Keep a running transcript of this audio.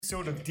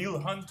episode of Deal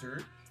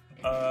Hunter.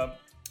 Uh,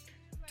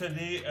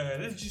 Today,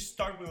 let's just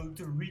start with a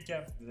little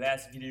recap of the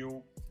last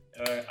video.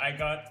 I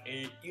got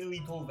a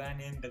illegal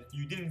Van that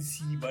you didn't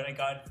see, but I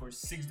got it for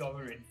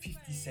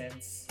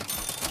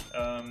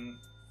 $6.50.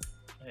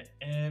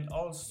 And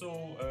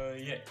also,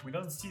 yeah, we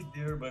don't see it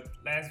there, but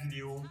last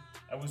video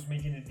I was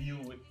making a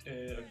deal with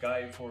a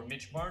guy for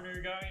Mitch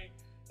Marner guy.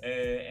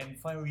 And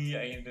finally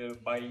I ended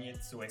up buying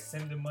it, so I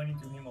sent the money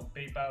to him on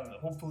PayPal and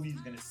hopefully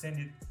he's gonna send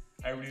it.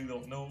 I really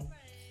don't know.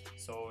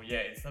 So yeah,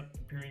 it's not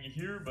appearing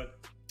here, but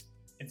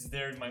it's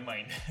there in my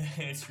mind.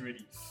 It's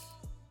ready.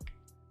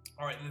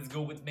 Alright, let's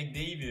go with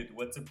McDavid.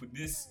 What's up with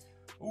this?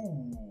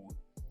 Ooh.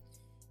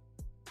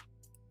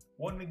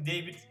 One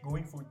McDavid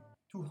going for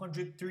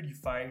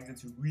 $235.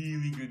 That's a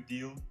really good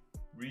deal.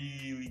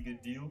 Really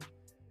good deal.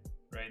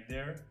 Right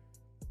there.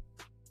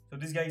 So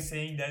this guy is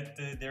saying that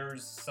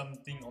there's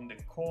something on the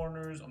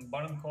corners, on the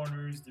bottom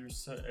corners,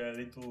 there's a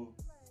little,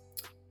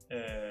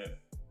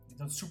 it's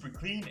not super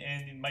clean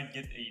and it might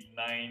get a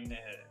 9,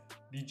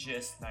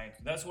 BGS 9.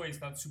 So that's why it's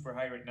not super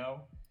high right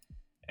now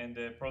and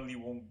probably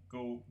won't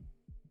go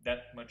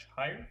that much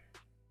higher.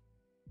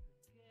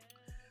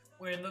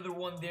 Well, another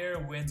one there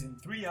went in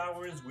 3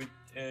 hours with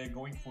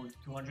going for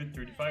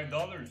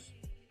 $235.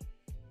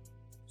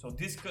 So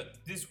this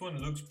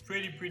one looks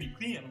pretty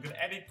clean. I'm gonna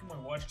add it to my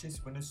watch list.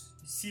 I'm gonna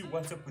see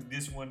what's up with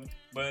this one,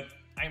 but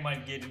I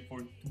might get it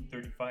for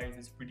 $235.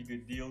 That's a pretty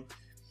good deal.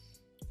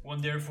 One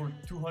there for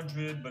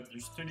 $200, but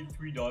there's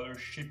 $33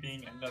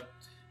 shipping. I'm not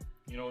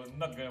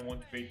gonna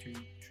want to pay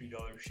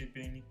 $3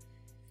 shipping.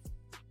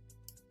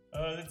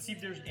 Let's see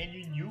if there's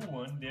any new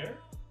one there.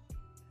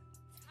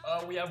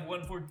 We have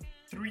one for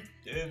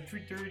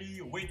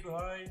 $330, way too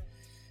high.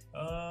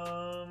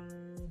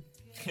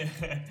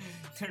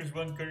 There's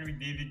one Connor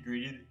McDavid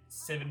graded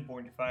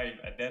 7.5.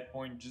 At that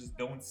point, just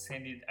don't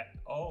send it at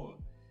all.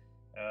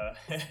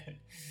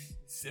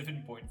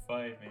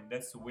 7.5, man,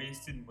 that's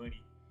wasted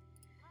money.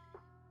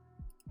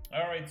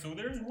 Alright, so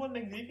there's one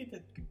McDavid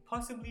that could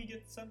possibly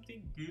get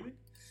something good.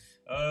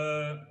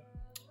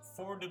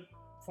 For the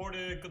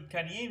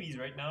Kotkaniemi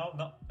right now,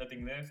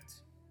 nothing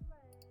left.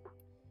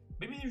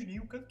 Maybe there's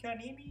new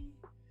Kotkaniemi?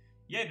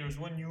 Yeah, there's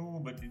one new,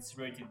 but it's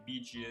rated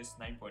BGS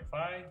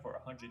 9.5 for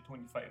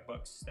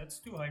 $125. That's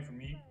too high for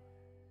me.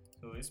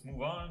 So let's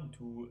move on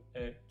to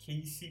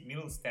Casey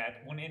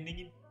Mittelstadt, one ending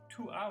in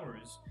 2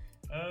 hours.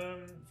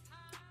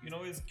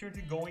 It's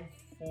currently going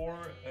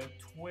for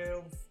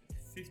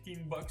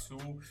 $12-15. So,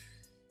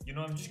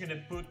 I'm just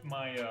gonna put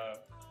my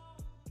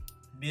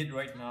bid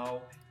right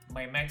now.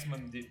 My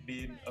maximum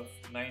bid of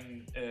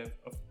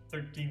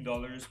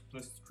 $13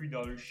 plus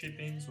 $3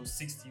 shipping, so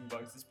 $16.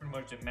 That's pretty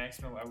much the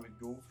maximum I would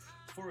go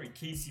for a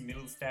Casey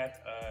Mittelstadt.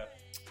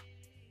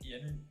 Yeah,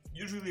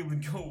 usually it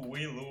would go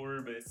way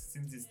lower, but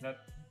since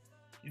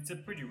it's a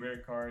pretty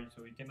rare card,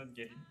 so you cannot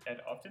get it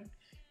that often.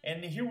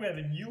 And here we have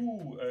a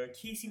new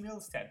Casey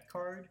Mittelstadt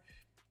card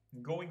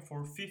going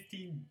for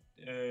 $15,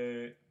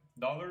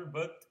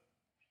 but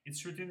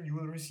it's written you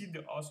will receive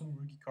the awesome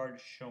rookie card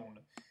shown.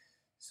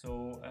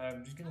 So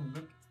I'm just gonna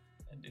look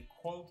at the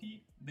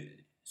quality.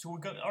 So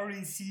we can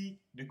already see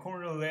the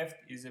corner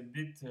left is a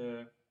bit,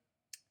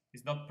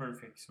 is not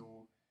perfect.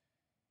 So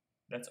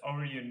that's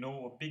already a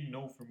big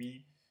no for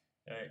me.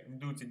 Even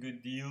though it's a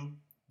good deal,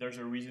 there's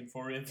a reason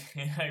for it,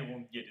 and I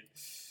won't get it.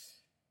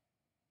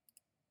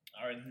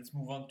 All right, let's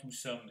move on to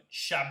some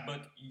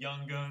Chabot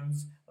Young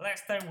Guns.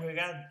 Last time we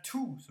had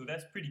 2, so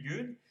that's pretty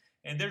good.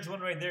 And there's one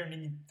right there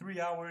ending in 3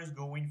 hours,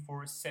 going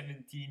for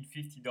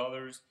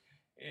 $17.50.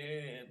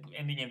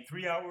 Ending in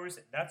 3 hours,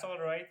 that's all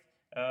right.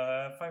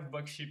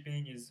 $5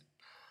 shipping is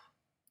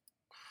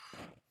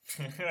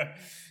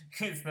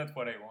it's not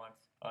what I want,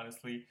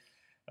 honestly.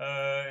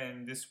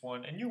 And this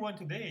one, a new one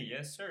today,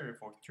 yes sir,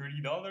 for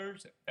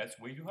 $30. That's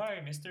way too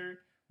high,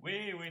 mister.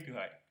 Way too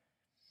high.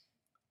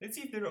 Let's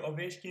see if there are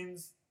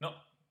Ovechkins. No,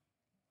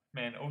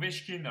 man,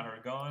 Ovechkin are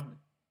gone.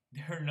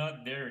 They're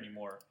not there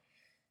anymore,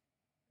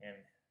 and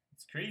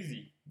it's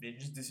crazy. They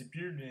just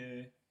disappeared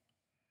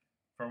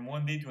from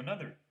one day to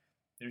another.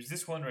 There's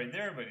this one right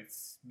there, but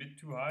it's a bit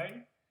too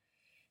high.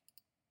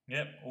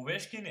 Yep,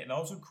 Ovechkin and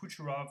also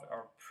Kucherov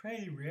are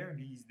pretty rare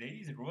these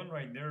days. One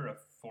right there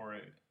for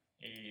a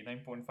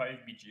 9.5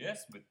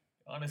 BGS, but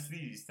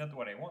honestly, it's not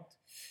what I want.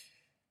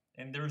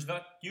 And there's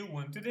not new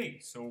one today.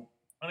 So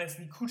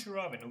honestly,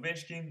 Kucherov and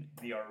Ovechkin,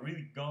 they are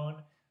really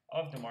gone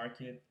off the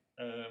market.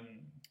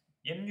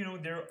 And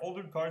there are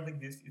older cards like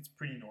this. It's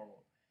pretty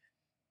normal.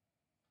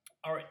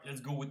 All right, let's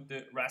go with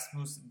the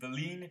Rasmus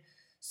Dahlin.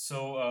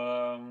 So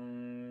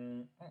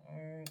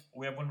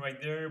we have one right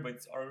there, but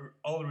it's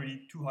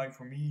already too high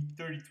for me.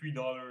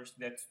 $33,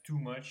 that's too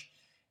much.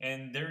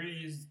 And there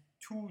is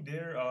 2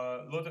 there,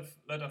 a lot of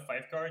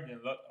 5 cards and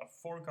a lot of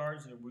 4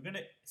 cards. We're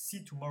gonna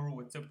see tomorrow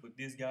what's up with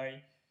this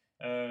guy.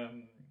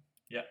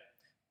 Yeah,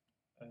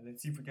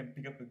 let's see if we can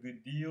pick up a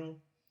good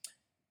deal.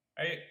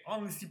 I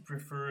honestly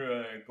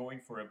prefer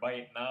going for a buy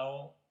it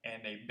now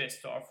and a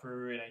best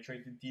offer, and I try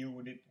to deal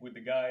with it with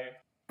the guy.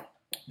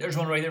 There's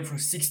one right there for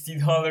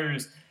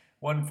 $60,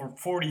 one for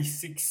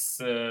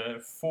 $46,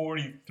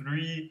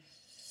 $43.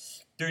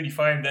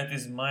 $35, that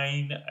is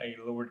mine. I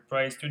lowered the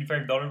price,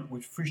 $35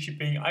 with free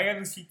shipping. I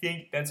honestly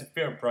think that's a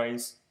fair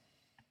price.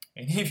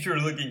 And if you're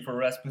looking for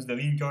Rasmus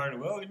Dahlin card,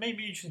 well,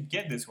 maybe you should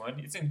get this one.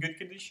 It's in good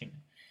condition.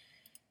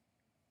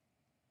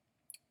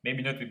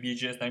 Maybe not with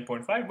BGS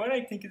 9.5, but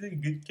I think it's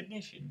in good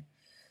condition.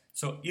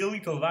 So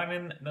Ilya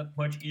Tolvanen, not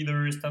much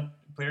either. It's not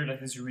a player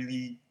that is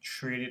really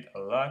traded a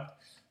lot.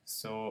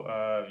 So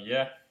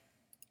yeah,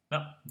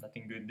 no,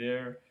 nothing good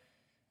there.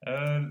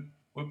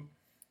 Whoop,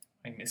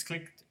 I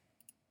misclicked.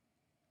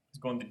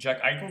 Let's go on to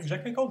Jack Eichel.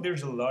 Jack Eichel,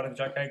 there's a lot of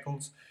Jack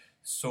Eichels.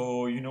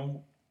 So, you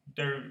know,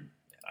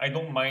 I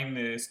don't mind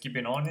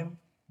skipping on him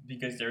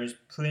because there's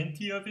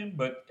plenty of him.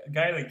 But a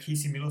guy like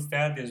Casey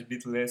Middlestat, there's a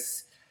bit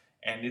less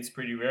and it's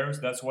pretty rare.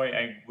 So that's why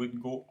I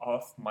would go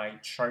off my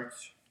chart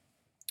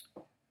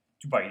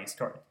to buy this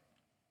card.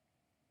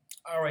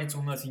 Alright,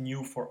 so nothing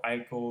new for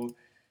Eichel.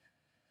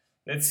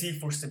 Let's see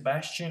for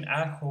Sebastian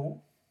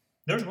Aho.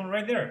 There's one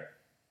right there.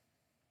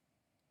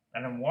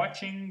 And I'm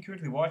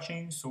currently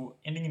watching, so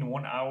ending in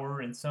 1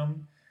 hour and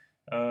some.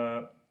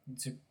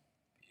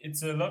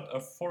 It's a lot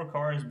of 4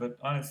 cars, but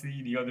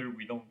honestly, the other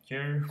we don't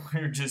care.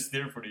 We're just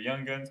there for the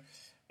young guns.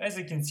 As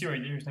you can see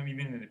right there, it's not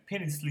even in the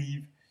penny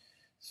sleeve.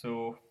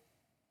 So,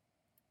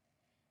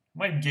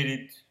 might get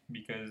it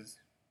because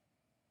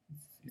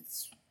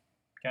it's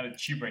kind of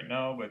cheap right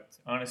now, but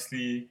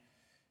honestly,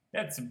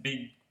 that's a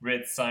big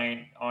red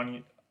sign on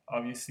it,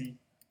 obviously.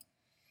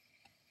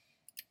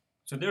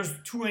 So there's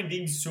 2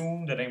 endings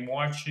soon that I'm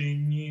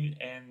watching,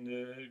 and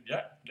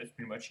yeah, that's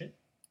pretty much it.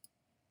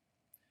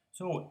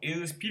 So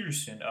Elias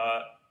Peterson,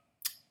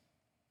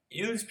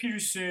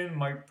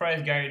 my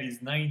price guide is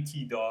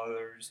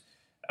 $90.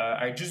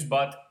 I just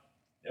bought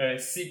 5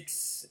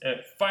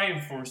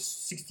 for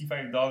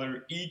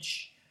 $65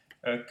 each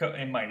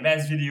in my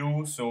last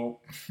video. So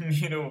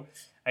you know,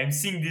 I'm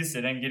seeing this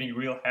and I'm getting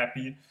real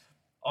happy.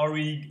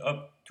 Already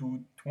up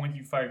to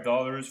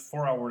 $25,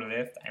 4 hours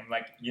left. I'm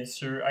like, yes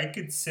sir, I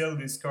could sell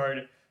this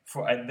card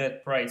for at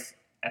that price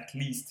at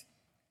least.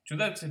 So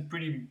that's a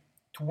pretty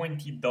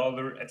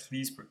 $20 at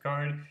least per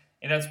card,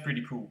 and that's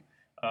pretty cool.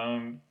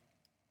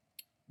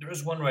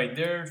 There's one right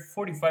there,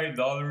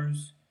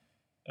 $45.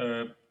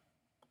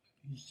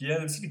 Yeah,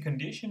 let's see the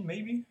condition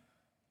maybe.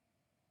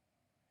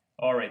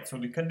 Alright, so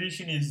the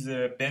condition is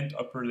bent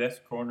upper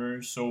left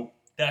corner, so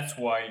that's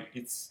why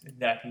it's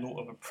that low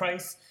of a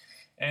price.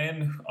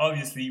 And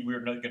obviously, we're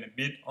not going to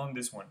bid on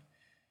this one.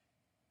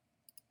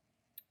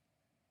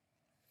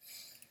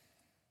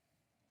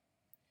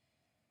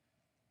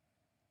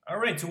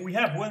 Alright, so we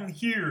have one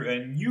here,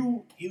 a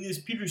new Elias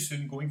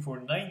Peterson going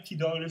for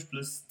 $90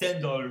 plus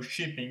 $10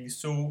 shipping.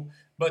 So,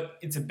 but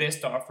it's a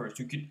best offer,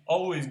 so you could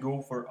always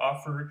go for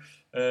offer.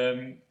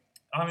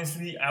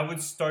 Honestly, I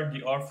would start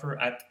the offer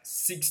at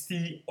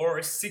 60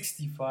 or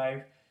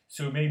 65.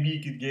 So maybe you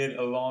could get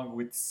along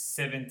with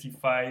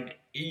 75,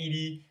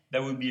 80.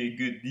 That would be a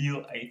good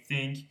deal, I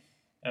think.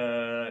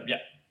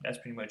 Yeah, that's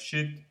pretty much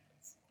it.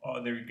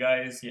 Other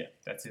guys, yeah,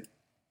 that's it.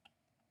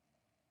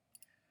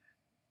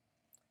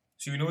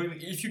 So you know,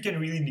 if you can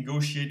really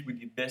negotiate with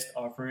the best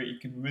offer,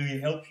 it can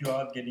really help you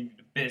out getting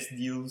the best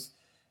deals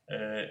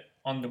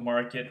on the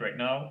market right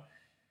now.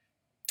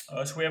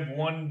 So we have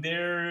one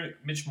there,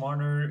 Mitch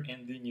Marner,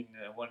 ending in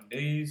 1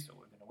 day, so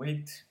we're gonna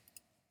wait.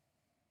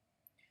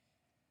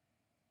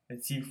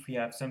 Let's see if we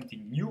have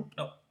something new.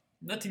 No,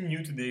 nothing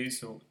new today,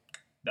 so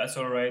that's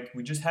alright.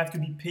 We just have to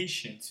be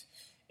patient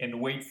and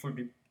wait for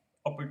the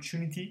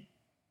opportunity,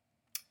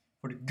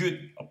 for the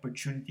good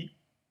opportunity.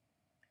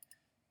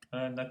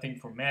 Nothing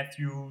for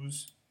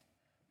Matthews.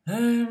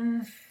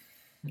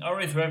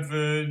 Alright, we have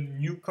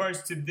new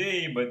cards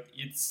today, but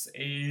it's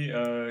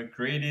a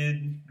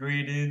graded,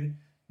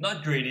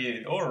 not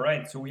graded.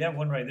 Alright, so we have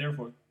one right there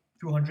for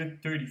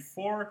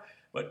 234.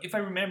 But if I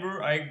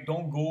remember, I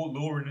don't go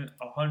lower than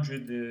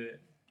 100.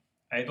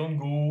 I don't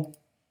go.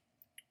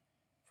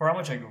 For how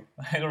much I go?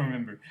 I don't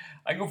remember.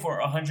 I go for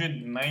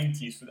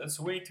 190, so that's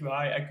way too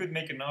high. I could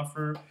make an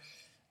offer.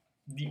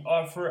 The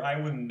offer I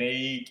would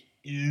make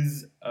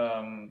is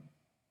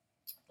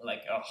like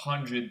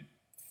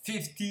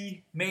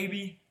 150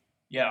 maybe.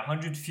 Yeah,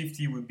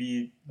 150 would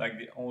be like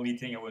the only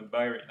thing I would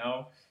buy right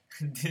now.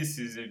 This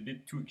is a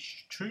bit too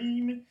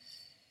extreme.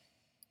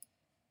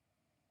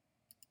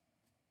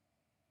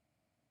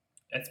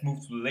 Let's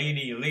move to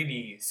Laney,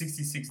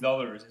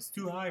 $66. It's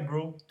too high,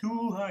 bro.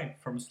 Too high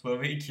from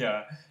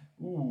Slovakia.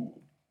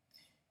 Ooh.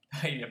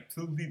 I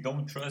absolutely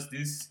don't trust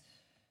this.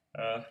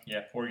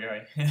 Yeah, poor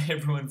guy.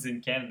 Everyone's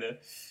in Canada.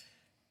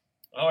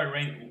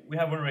 Alright, we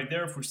have one right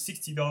there for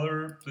 $60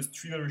 plus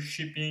 $3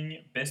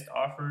 shipping. Best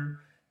offer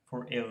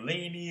for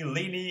Laney.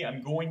 Laney,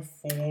 I'm going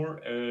for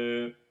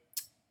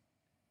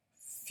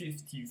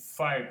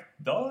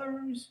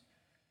 $55.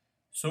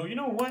 So you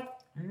know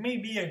what?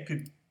 Maybe I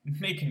could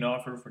make an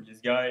offer for this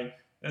guy.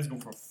 Let's go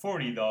for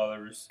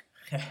 $40.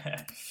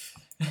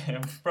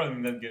 I'm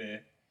probably not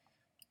gonna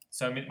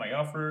submit my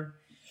offer.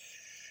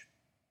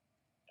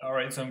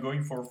 Alright, so I'm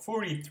going for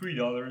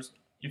 $43.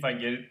 If I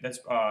get it, that's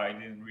I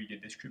didn't read the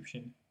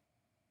description.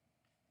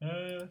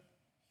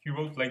 He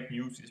wrote like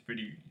news. It's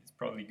pretty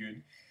probably good.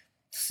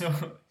 So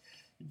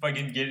if I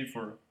can get it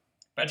for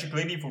Patrick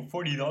Lady for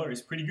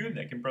 $40, pretty good.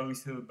 I can probably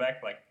sell it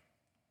back like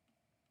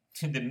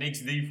the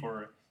next day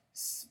for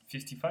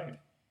 55.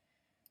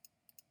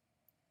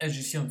 As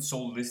you see on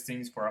sold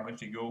listings for how much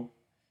they go,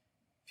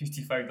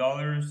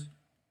 $55.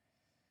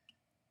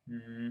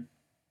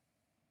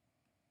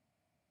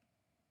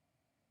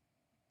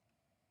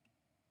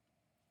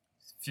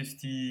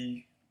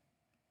 50,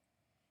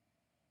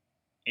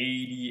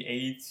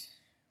 88.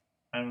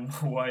 I don't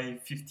know why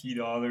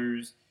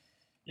 $50.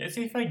 Yeah,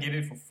 see if I get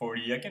it for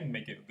 40, I can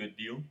make it a good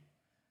deal.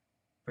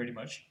 Pretty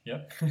much,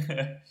 yeah.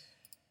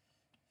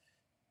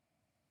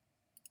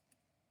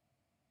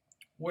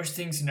 Worst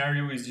thing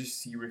scenario is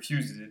just he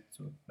refuses it,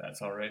 so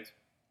that's alright.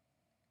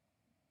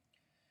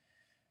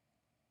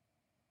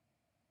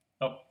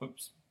 Oh,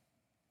 oops.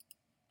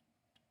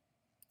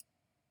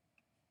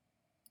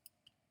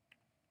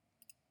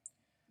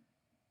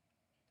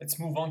 Let's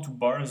move on to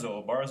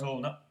Barzal.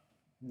 Barzal,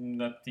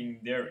 nothing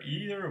there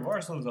either.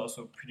 Barzal is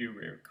also a pretty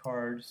rare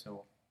card,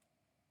 so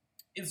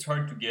it's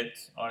hard to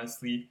get,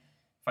 honestly.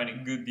 Find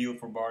a good deal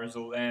for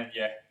Barzal, and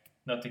yeah,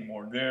 nothing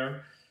more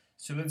there.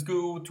 So let's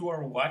go to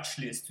our watch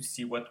list to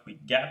see what we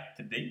got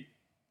today.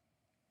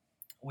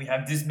 We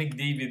have this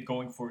McDavid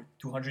going for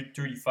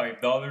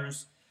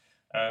 $235.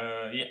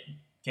 Yeah,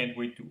 can't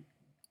wait to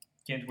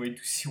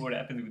see what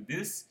happens with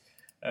this.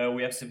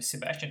 We have some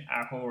Sebastian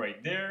Aho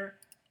right there,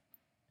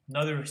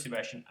 another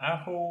Sebastian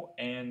Aho,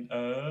 and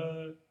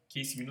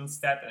Casey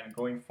Middlestat that I'm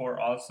going for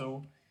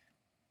also.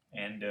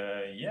 And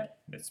yeah,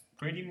 that's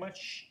pretty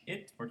much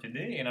it for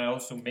today. And I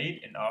also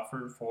made an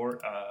offer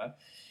for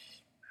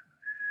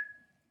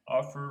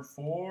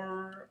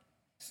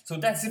So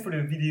that's it for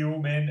the video,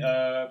 man.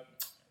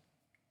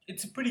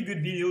 It's a pretty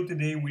good video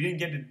today. We didn't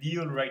get a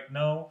deal right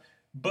now,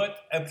 but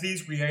at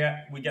least we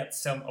got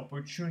some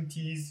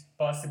opportunities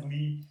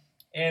possibly.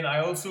 And I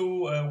also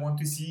want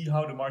to see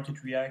how the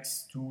market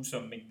reacts to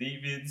some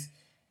McDavids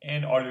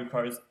and other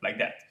cards like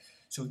that.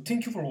 So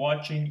thank you for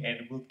watching,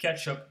 and we'll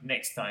catch up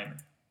next time.